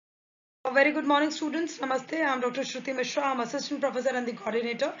A very good morning, students. Namaste. I am Dr. Shruti Mishra. I am Assistant Professor and the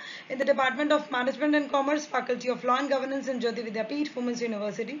Coordinator in the Department of Management and Commerce, Faculty of Law and Governance in Jyoti Vidyapeeth, Women's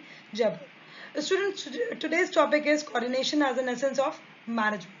University, Jaipur. Students, today's topic is coordination as an essence of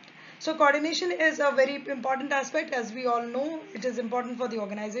management. So coordination is a very important aspect. As we all know, it is important for the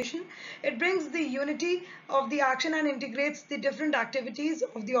organization. It brings the unity of the action and integrates the different activities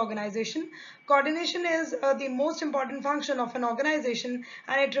of the organization. Coordination is the most important function of an organization,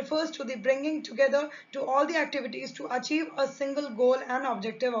 and it refers to the bringing together to all the activities to achieve a single goal and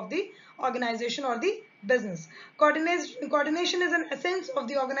objective of the organization or the business. Coordination is an essence of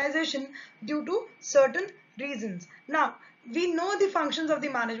the organization due to certain reasons. Now, we know the functions of the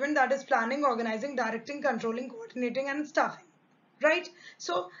management, that is planning, organizing, directing, controlling, coordinating and staffing, right?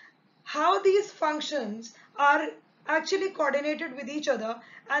 So how these functions are actually coordinated with each other,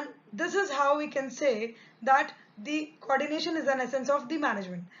 and this is how we can say that the coordination is an essence of the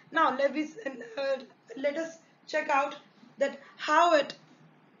management. Now let us check out that how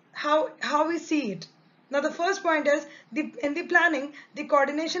we see it. Now the first point is in the planning, the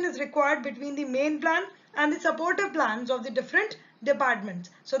coordination is required between the main plan and the supportive plans of the different departments.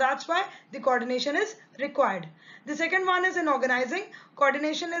 So that's why the coordination is required. The second one is in organizing.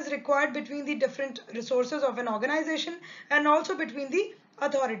 Coordination is required between the different resources of an organization and also between the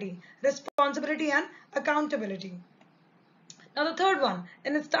authority, responsibility and accountability. Now the third one,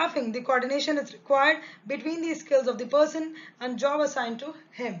 in staffing, the coordination is required between the skills of the person and job assigned to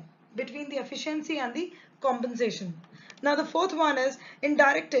him, between the efficiency and the compensation. Now the fourth one is in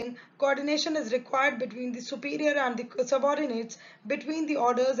directing, coordination is required between the superior and the subordinates, between the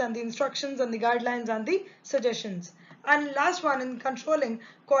orders and the instructions and the guidelines and the suggestions. And last one, in controlling,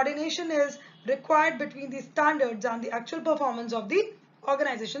 coordination is required between the standards and the actual performance of the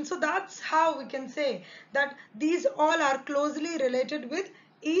organization. So that's how we can say that these all are closely related with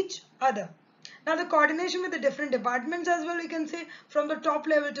each other. Now the coordination with the different departments as well, we can say from the top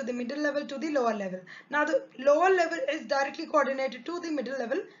level to the middle level to the lower level. Now the lower level is directly coordinated to the middle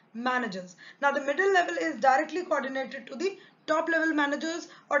level managers. Now the middle level is directly coordinated to the top level managers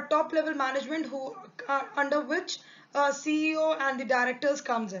or top level management, who under which CEO and the directors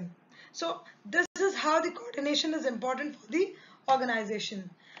comes in. So this is how the coordination is important for the organization.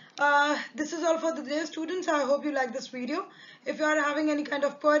 This is all for the day, students. I hope you like this video. If you are having any kind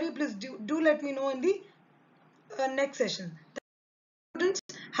of query, please do let me know in the next session. Students,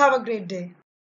 have a great day.